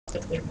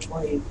Up there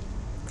before you.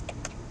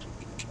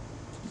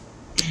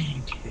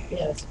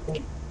 Yeah, that's cool.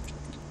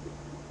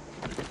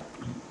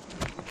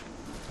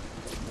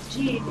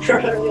 Gee,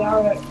 you're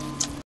alright.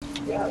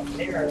 Yeah,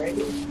 there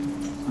already.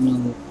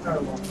 No.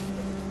 Normal.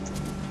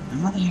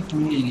 How the heck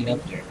am I gonna get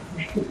up there?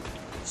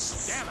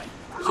 Damn it!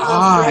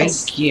 Ah, I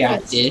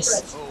got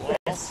this. Oh,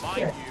 I'll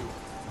find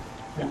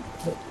you.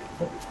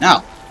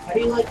 No. How do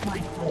you like my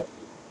clip?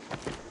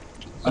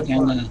 Okay,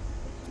 I'm gonna.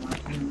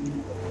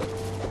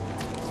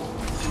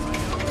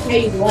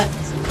 Hey, you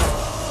left.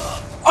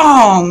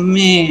 Oh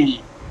man!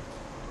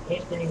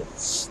 Anthony.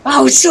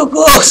 Oh, it's so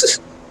close.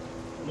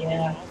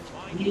 Yeah,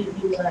 you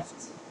left.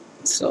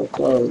 So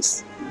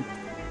close.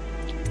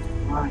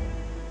 Mine.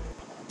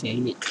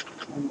 Dang it!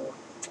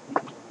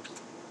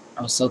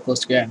 I was so close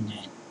to grabbing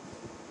that.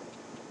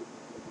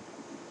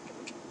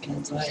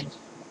 That's right.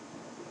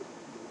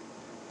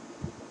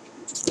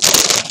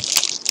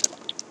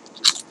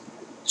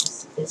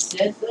 It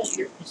says that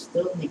you're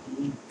still in the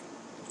game.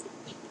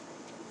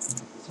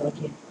 So I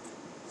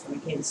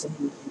can't send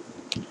you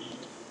anything.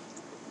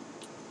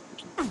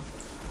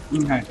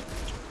 Okay.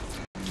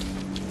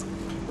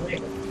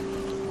 Whatever.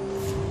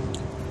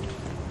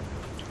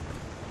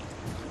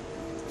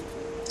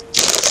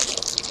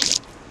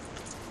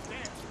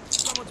 Damn,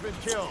 someone's been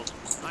killed.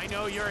 I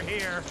know you're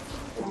here.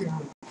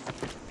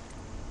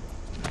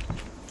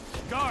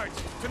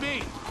 Guards, to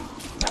me.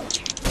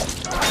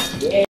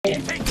 Yeah.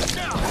 Take them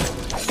down.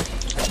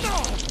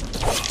 No.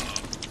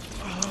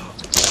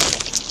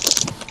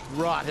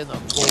 Rot in the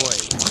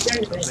void.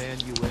 The man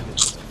you ended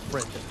was a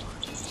friend of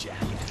mine,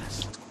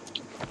 jackass.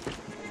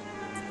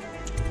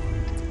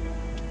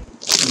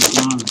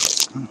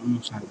 I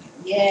almost had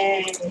that.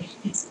 Yay!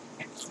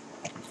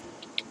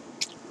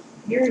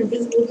 You're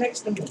invisible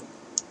next to me.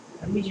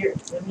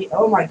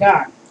 Oh my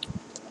god.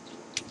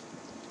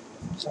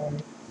 I'm sorry.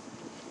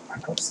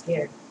 I'm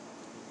scared.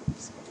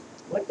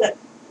 What the?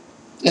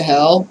 The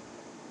hell?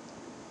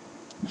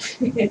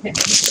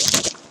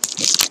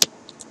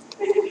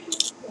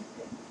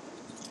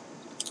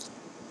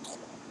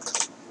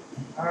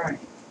 Alright.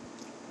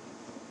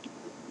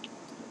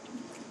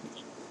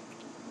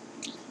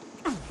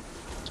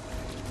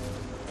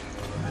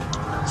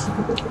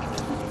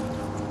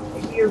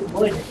 Maybe you're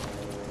wood.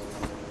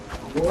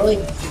 Wood.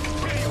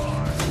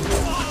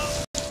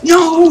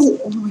 No!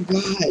 Oh my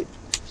god.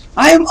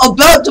 I am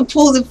about to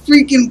pull the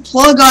freaking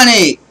plug on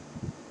it!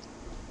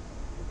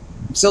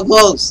 I'm so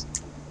close.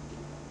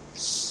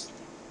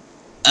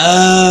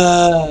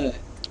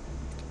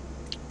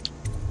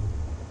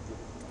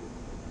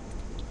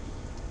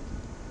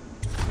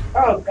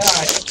 Oh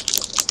god.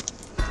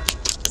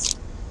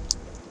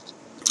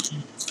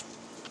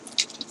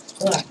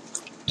 Ugh.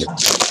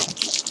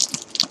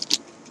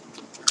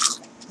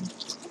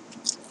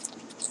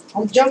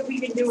 I'm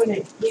jumping and doing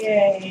it.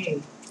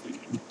 Yay.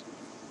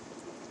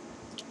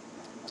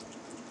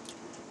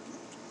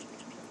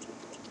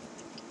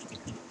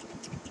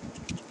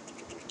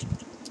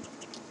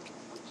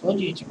 Told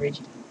you it's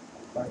raging.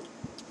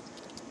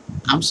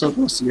 I'm so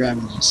close to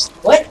grabbing this.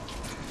 What?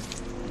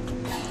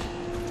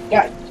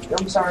 Yeah,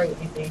 I'm sorry,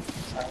 Anthony. I'm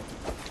sorry.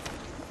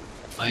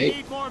 Wait.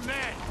 Need more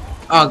men.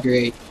 Oh,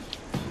 great.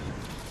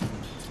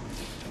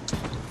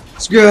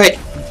 Screw it.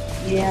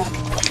 Yeah.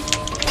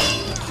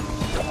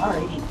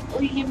 Alrighty. Oh,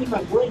 you gave me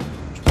my wood.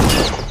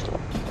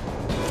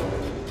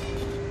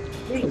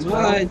 Thanks, Come bro.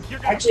 on.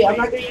 Actually, I'm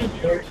not gonna use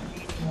dirt.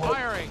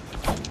 Firing.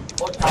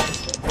 Or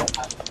cobblestone.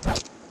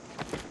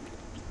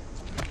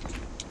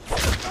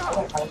 I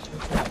like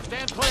cobblestone.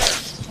 Stand clear.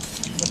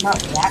 I'm not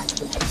that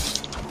good.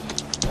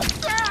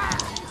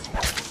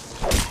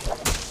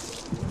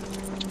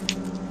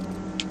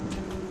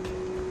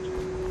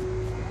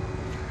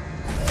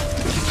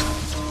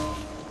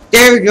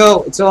 There we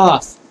go. It's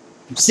off.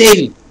 I'm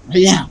saving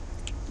right now.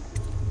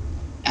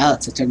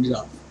 Alex, I turned it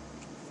off.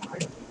 I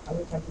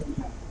look like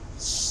that.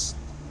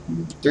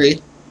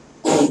 3.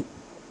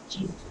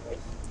 Jesus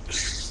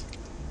Christ.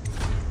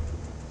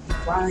 You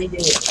finally did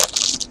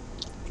it.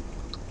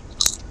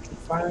 You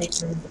finally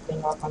turned the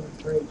thing off on the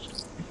fridge.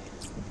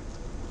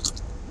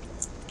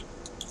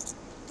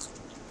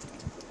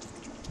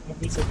 And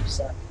these are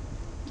suck.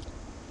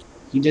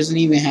 He doesn't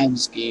even have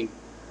this game.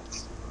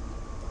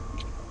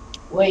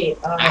 Wait,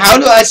 How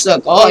do I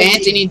suck? All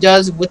Anthony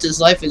does with his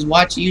life is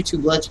watch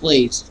YouTube Let's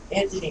Plays.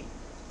 Anthony,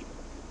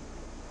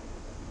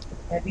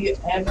 have you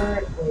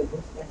ever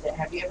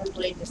have you ever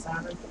played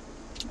Dishonored?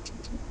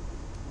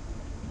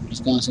 He's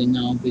gonna say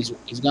no, but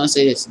he's gonna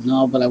say this.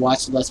 No, but I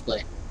watched the Let's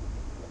Play.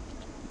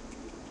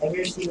 Have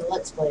you ever seen the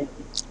Let's Play?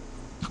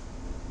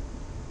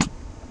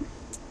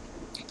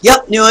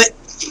 Yep, knew it.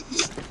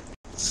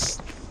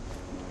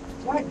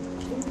 What?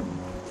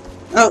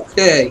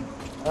 Okay.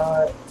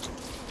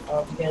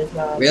 Because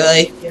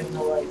Really? you have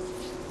no life.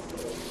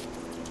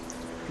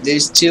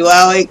 There's 2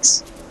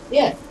 Alex.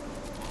 Yeah.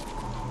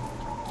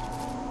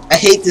 I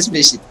hate this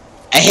mission.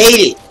 I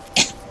hate it.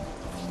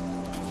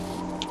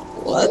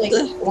 What Like,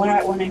 the? when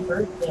I saw the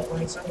mission,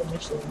 I was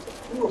like,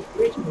 ooh,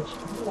 bridge mission.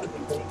 You want to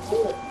be great. So,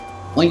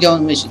 When you go on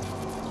the mission?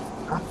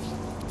 huh?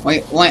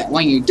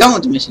 when you're done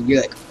with the mission,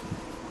 you're like,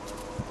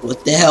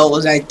 what the hell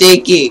was I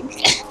thinking?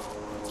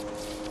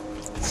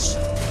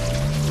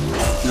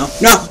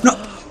 No.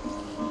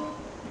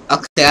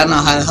 Okay, I don't know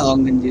how the hell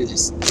I'm gonna do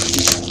this.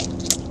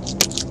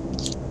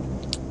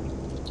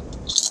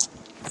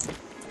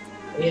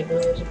 Yeah,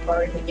 but there's a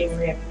part in the game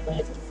where you have to play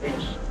as a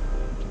fish.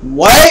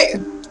 What?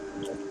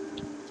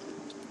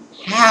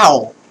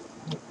 How?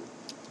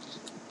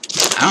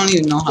 I don't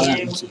even know how Yeah, that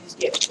when you works. just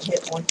get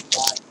hit once, you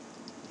die.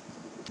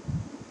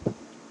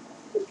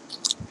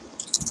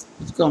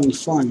 It's gonna be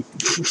fun.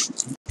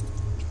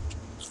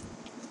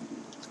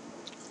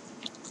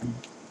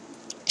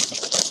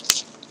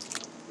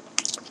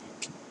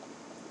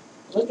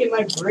 Look at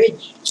my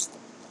bridge.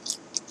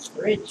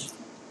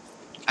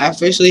 I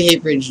officially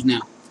hate bridges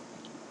now.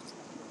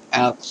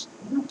 Alex,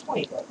 There's no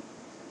point, but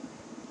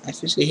I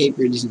officially hate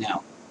bridges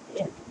now.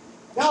 yeah.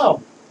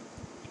 No!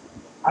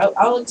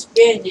 I'll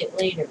expand it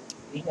later,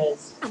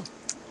 because...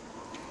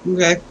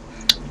 Okay.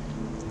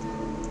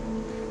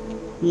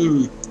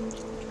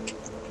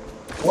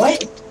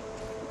 What?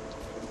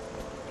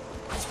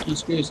 I'm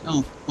serious.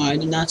 Oh, I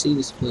did not see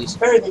this place. It's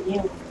better than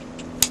you.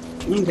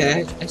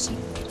 Okay, I see.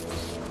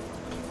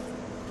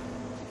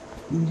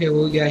 Okay,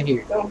 what we got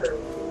here? Don't hurt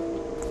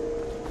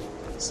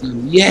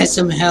me.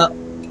 Some help.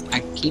 I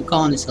keep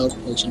calling this health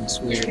potion, I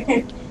swear.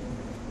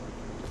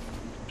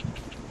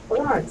 Put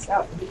on,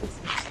 stop. We need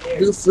some stairs.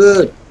 New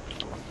food.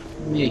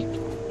 Me.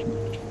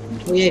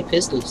 Oh yeah,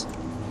 pistols.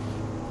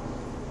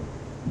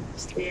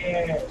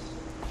 Stairs.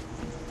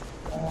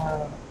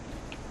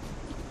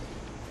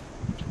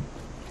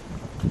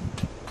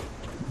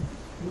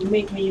 Can you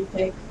make me a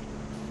pick?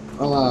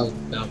 Oh,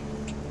 no.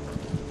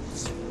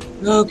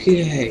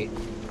 Okay.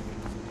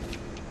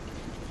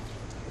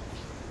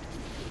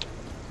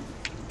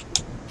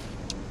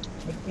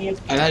 Make me a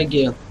pick. I gotta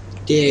get up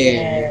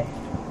there.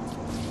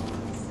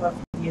 Fuck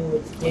you,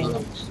 it's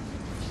damaged.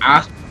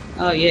 Ah.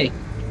 Oh, yay.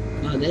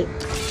 Oh,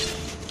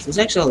 it's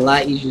actually a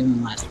lot easier than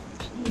the last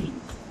one. Jeez.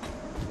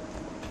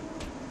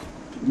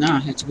 No, I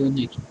have to go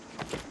next.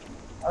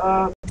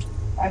 I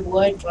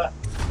would, but...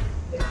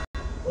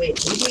 Wait,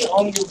 maybe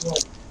all your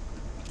wood.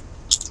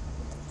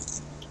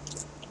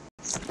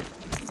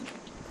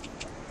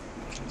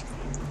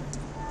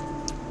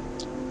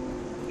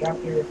 Drop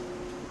your...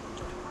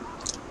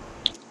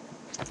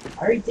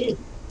 I already did.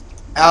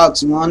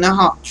 Alex, you wanna know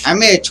how I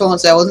made a troll and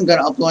said I wasn't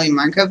gonna upload any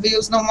Minecraft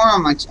videos no more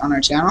on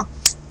our channel?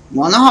 You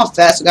wanna know how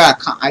fast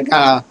I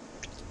got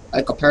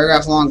like a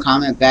paragraph long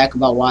comment back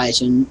about why I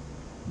shouldn't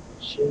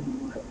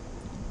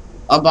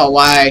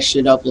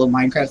upload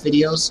Minecraft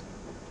videos?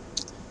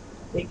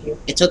 Thank you.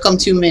 It took them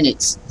 2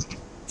 minutes.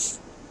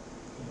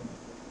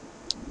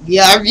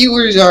 Yeah, our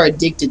viewers are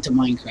addicted to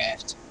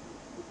Minecraft.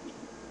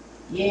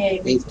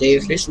 Yeah, They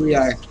officially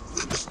are.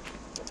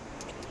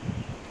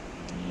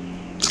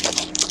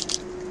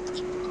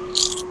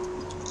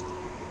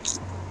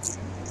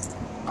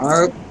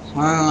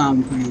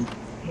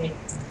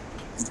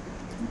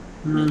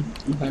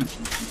 Okay.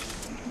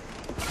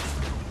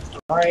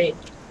 Alright,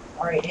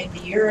 and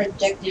your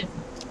objective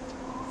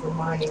for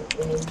mine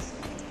is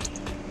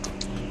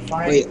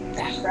find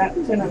a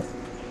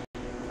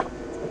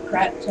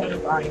crap ton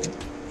of iron.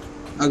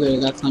 Okay, I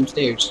got to climb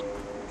stairs.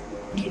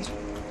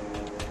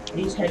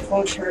 These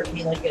headphones hurt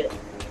me like a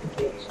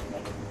bitch.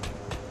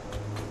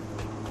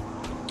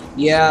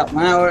 Yeah,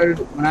 when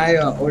I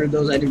ordered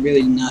those, I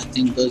really did not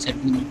think those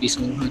headphones would be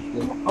so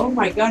hurtful. Oh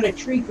my god, a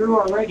tree grew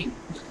already.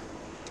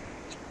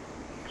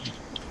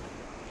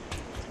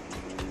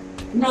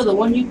 No, the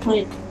one you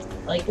planted,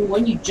 like the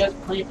one you just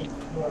planted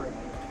grew already.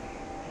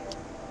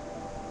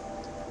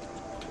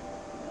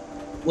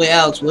 Wait,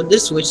 Alex, what did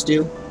this switch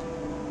do?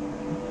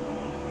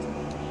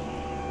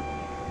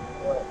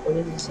 What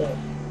does it say?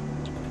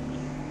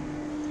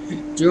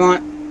 Do you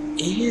want?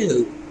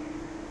 Ew.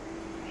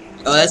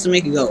 Oh, that's to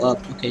make it go up.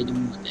 Okay,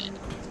 don't want that.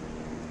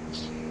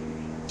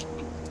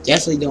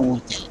 Definitely don't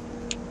want that.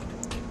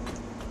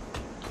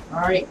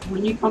 Alright,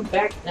 when you come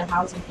back, the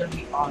house is gonna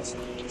be awesome.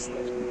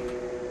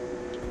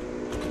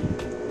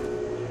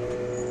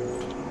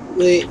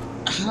 Wait,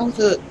 how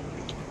the?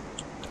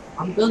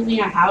 I'm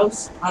building a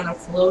house on a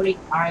floating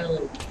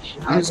island.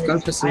 I'm just gonna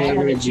put some I have a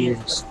leverages.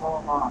 chance to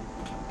fall off.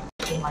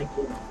 In my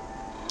game.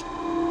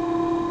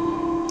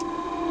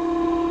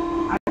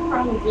 I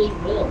probably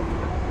will.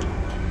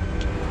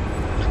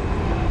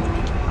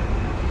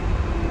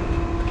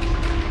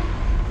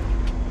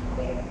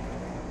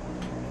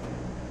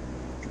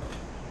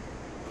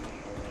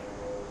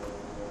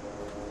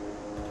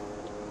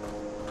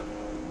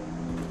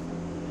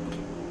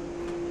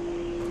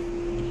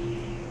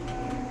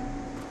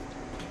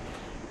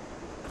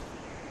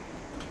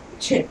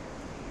 Chip.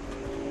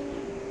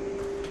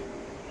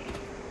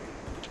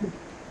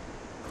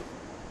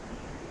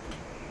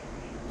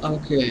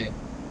 Okay.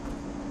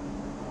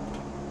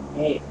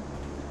 Hey.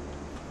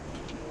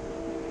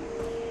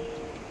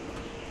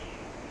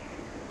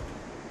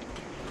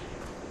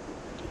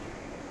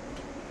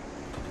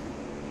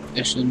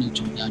 I shouldn't have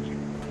jumped down here.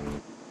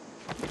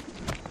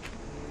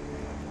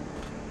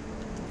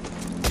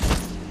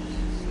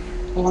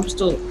 Oh, I'm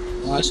still.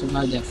 Oh, I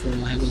survived that full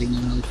heavily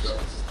now.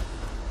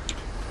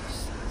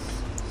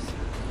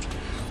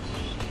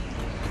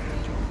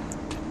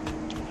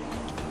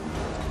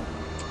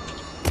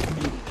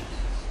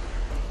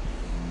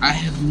 I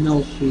have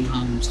no clue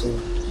how I'm still.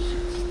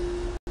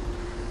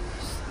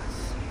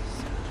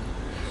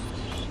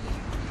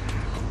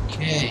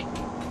 Okay.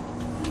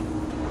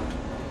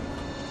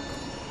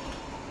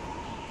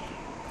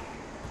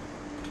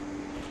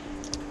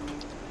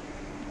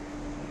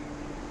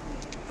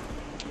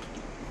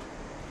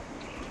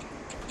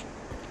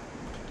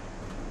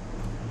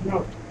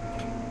 No.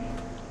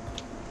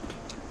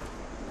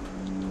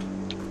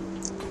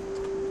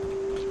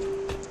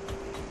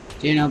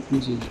 Getting up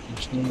into the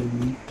control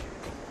room.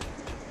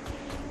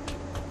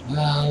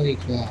 Holy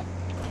crap.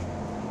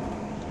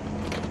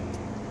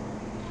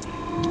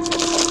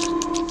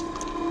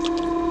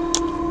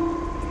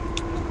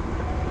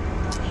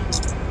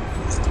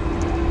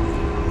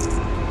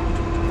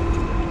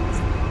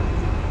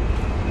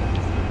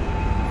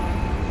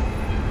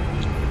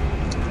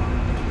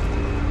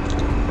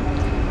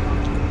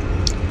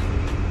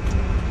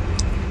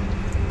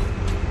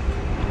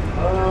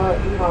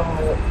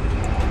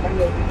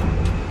 No.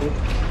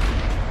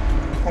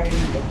 Kind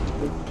of.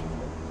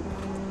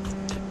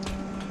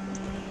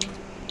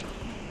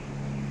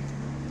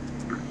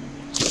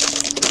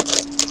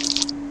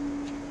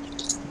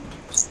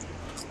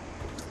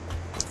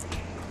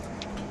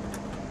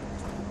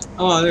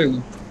 Oh, there we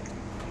go.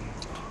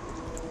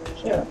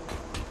 Sure.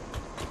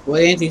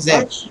 What Anthony's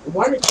that?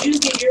 Why don't you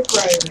get your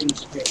priorities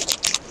straight?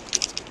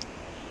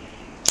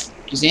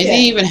 Does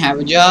Anthony even have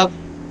a job?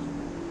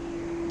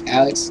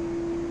 Alex?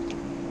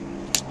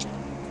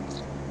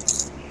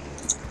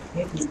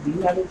 If you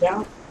do have a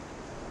job?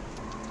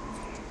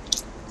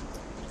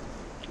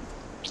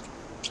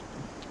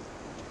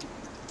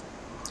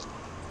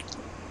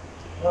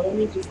 Well, let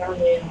me just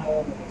find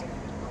a,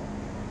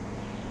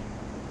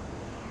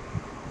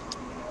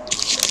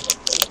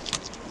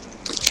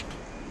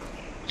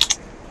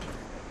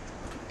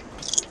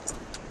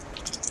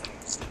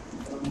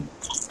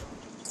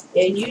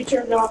 and you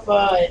turned off,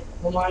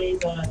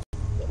 Lamani's,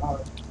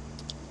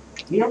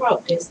 you know how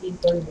pissed he's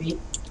gonna be?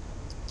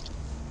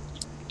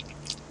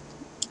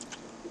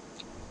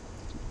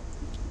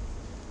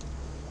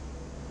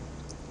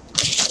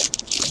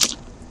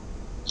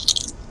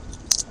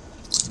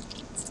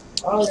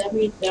 Oh, that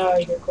means,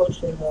 you're close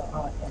to the,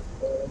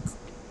 F4.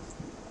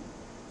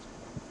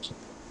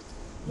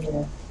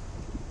 Yeah.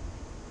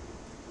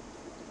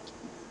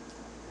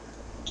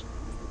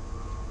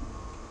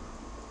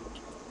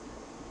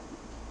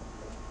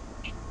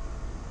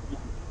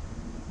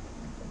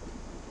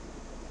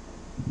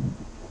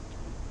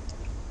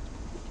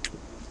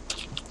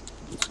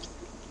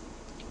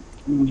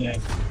 Okay.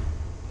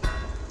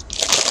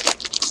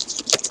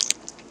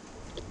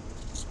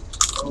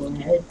 Go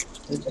ahead.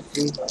 There's a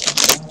free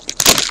button.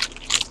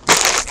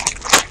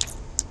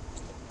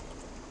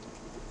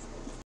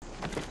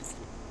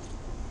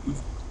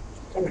 It's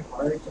kind of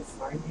hard to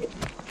find it.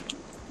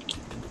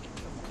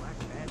 Some black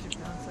magic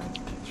nonsense.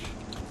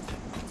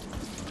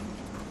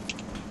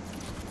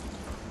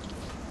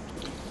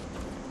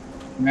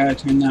 I gotta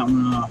turn that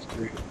one off.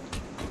 Great.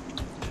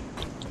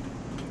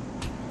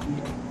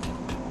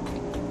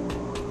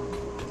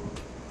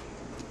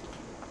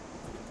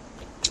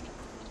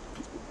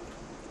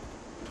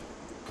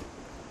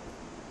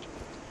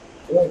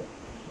 Good.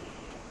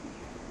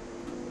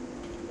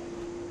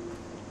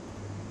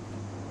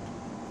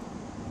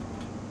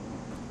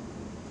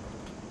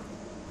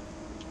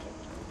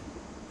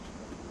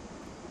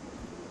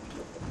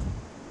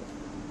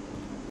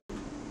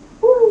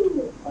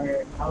 Woo!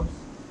 Our house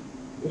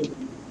is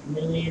a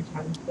million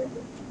times better.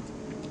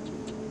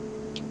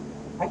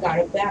 I got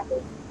it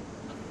backwards.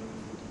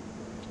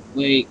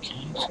 Wait, can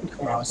I actually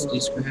cross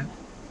this crap?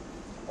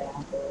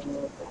 Backwards.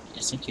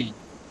 Yes, I can.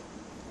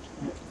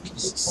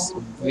 This is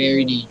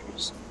very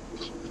dangerous.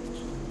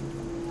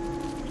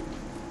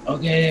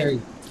 Okay, there we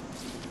go.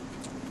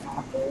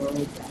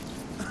 Backwards.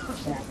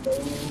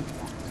 Backwards.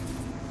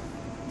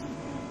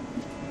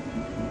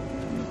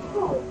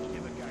 Oh,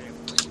 Give a guy a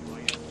break, will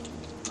ya?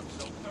 I'm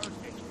so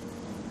thirsty.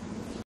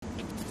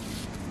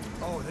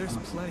 Oh, there's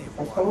plenty of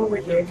I water. come over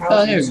to your house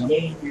Oh, there and we go.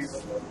 stay in here.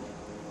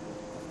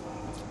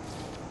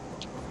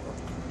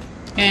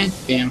 And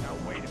bam. Now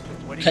wait a minute.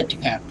 What do Cut to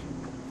you mean? cap.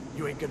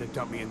 You ain't gonna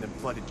dump me in them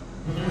flooded.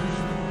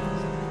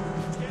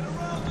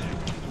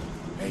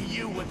 Hey,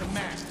 you with the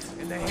mask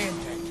and the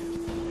hand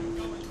tattoo.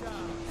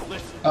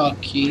 Listen.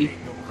 Okay.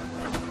 Ain't no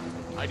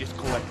crime. I just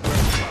collect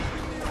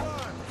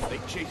stuff. They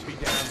chase me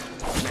down.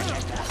 And I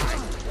had to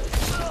hide.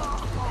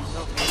 You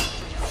help me.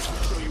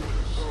 I'll show you where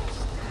the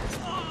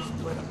girls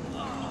split up.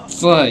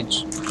 Fudge.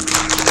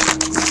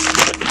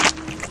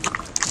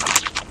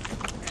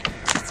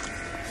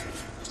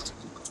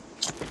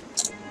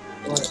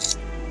 What?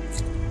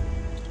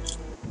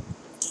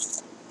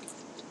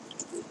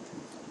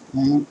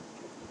 Mhm.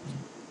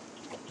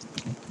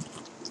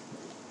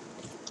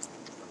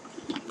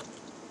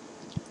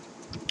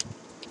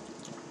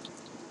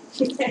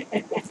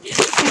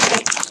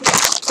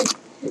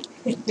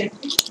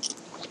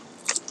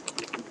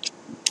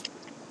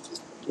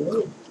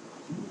 good.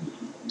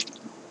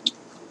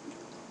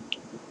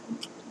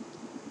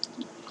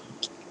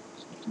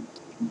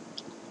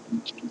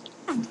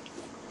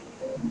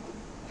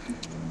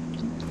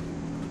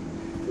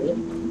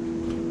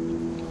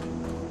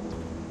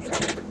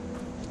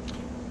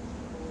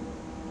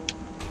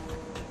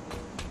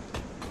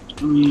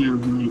 Oh yeah,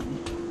 right.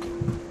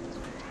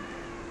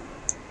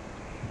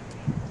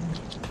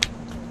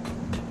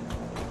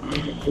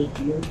 Big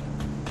deal.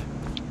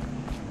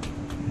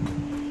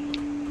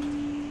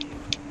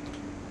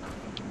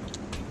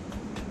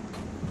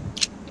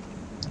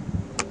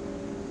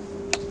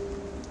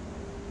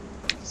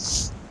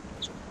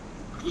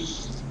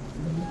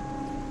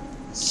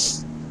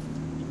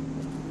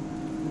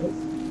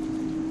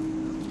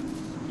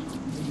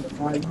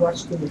 You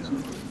watch too much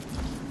TV.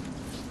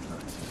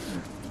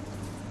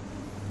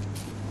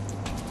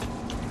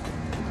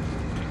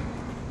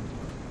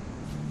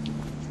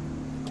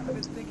 I've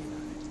been thinking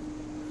on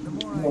it. The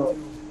more I No, do,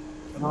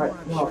 the more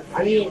I'm no. sure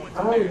I mean,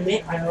 I'll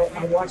admit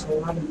I watch a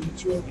lot of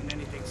YouTube, in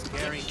anything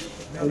scary.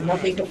 and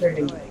nothing compared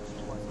to you.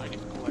 I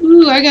just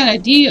Ooh, I got an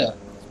idea.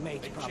 They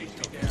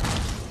chased me down,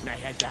 and I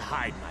had to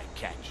hide my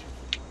catch.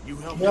 You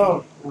helped me.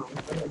 No.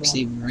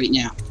 Save it right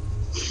now.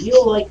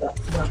 You'll like that.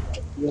 No,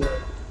 you'll like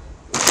that.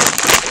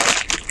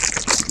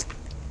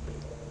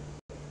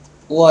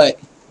 What?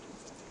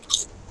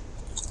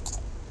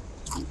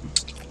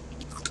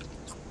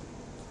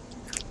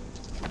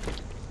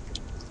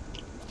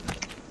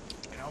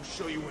 And I'll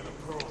show you where the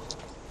pearls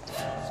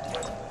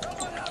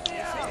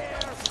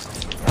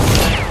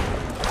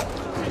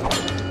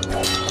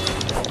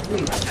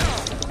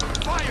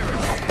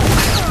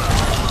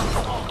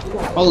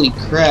Holy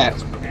crap.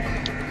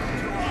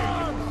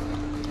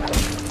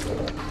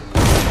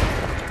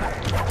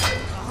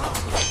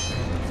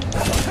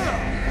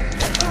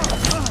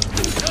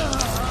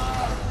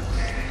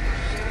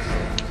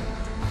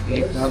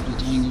 Okay, grab the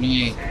dang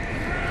grenade.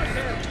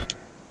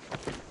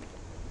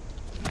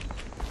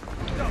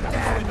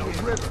 in the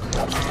river.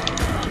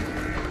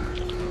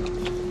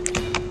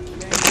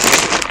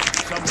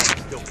 Someone's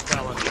still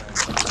crawling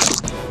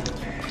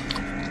there.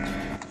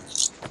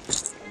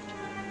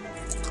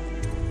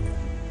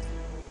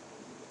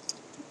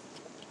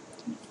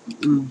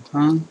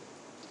 Uh-huh.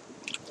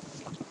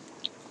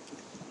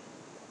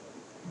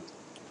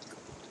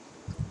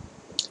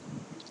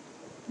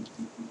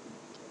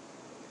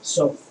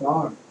 So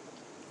far.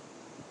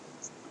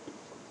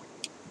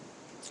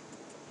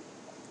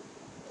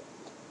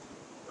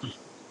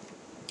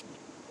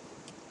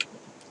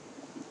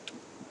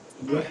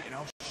 Yeah. And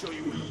I'll show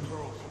you where the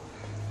pearls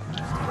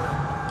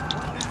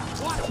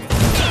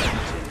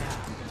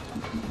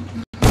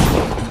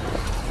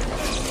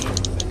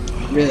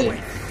Really?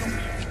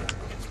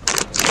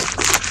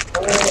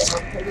 Alright,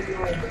 I'm putting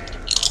my...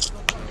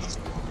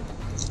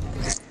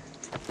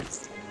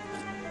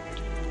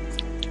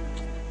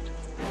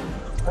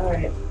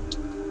 Alright.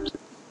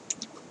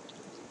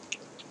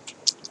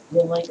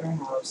 You'll like our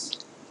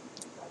house.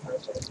 Our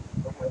house is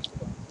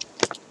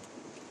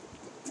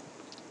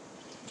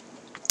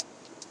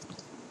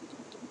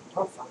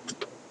I'll find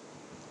it.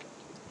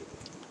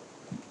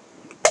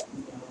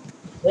 No.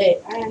 Wait,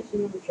 I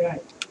actually never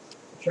tried.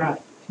 Try.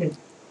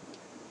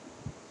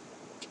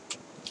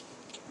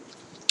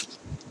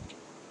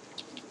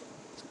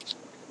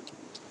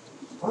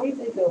 I don't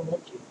think they'll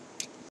let you.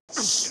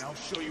 and I'll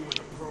show you where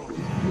the pearls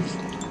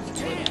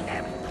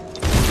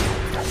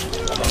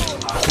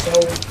So,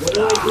 what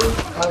do I do?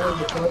 Follow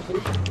the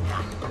courses?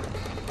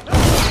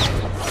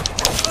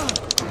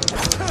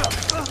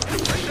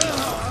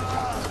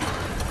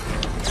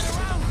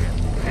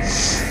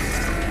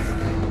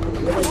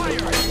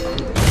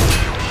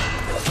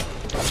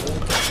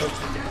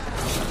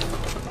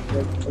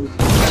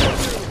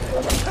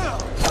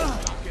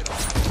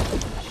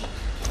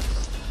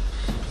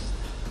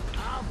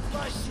 I'll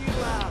flush you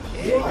out.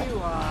 Here you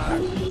are.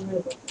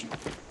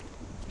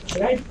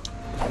 Should I?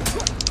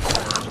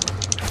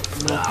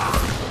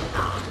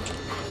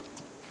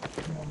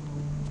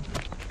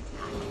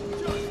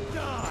 Just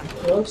die.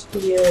 Close to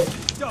you.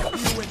 Dump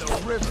you in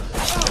the river.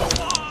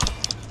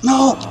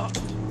 No!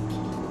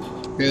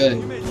 You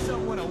Good. made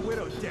someone a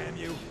widow, damn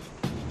you.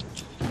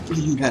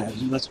 You gotta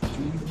do what's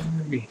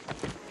hurry.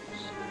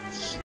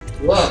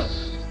 Whoa.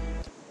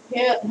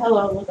 Yeah,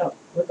 hello, look up.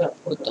 Look up.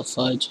 What the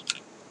fudge?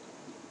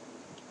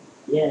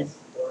 Yes,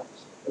 watch.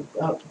 Look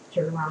up.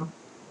 Turn around.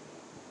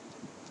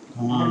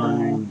 Come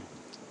on.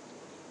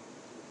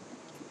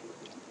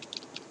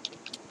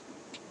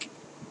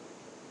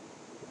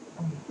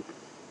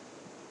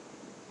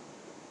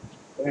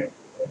 Where?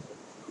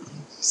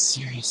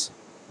 Serious.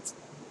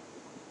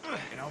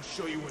 And I'll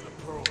show you where the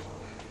pearls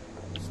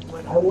are.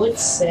 Split I would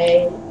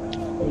say,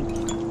 like,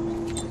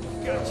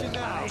 Got you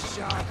now,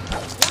 shot.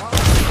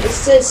 it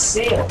says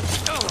sail.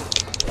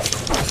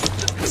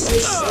 It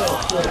says sail.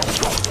 Here.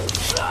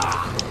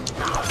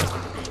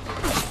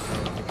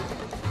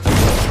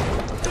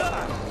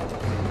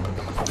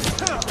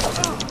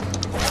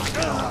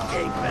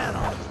 Hey,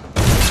 battle.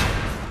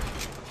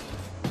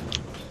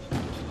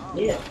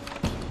 Yeah.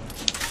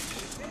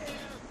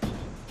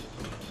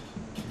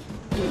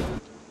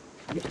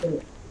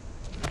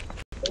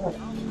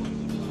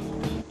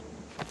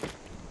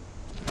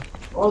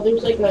 Oh,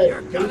 there's like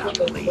a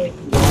quick thing.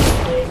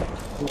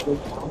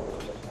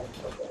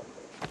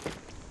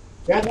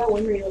 Grab that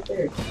one right up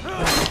there.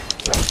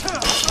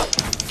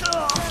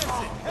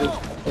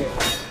 Up there.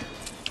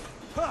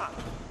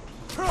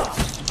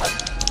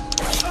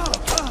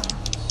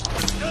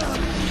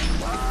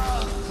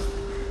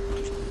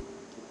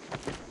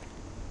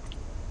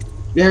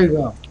 There you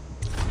go.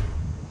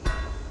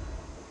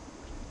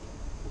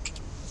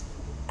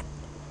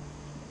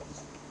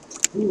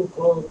 Ooh,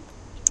 cold.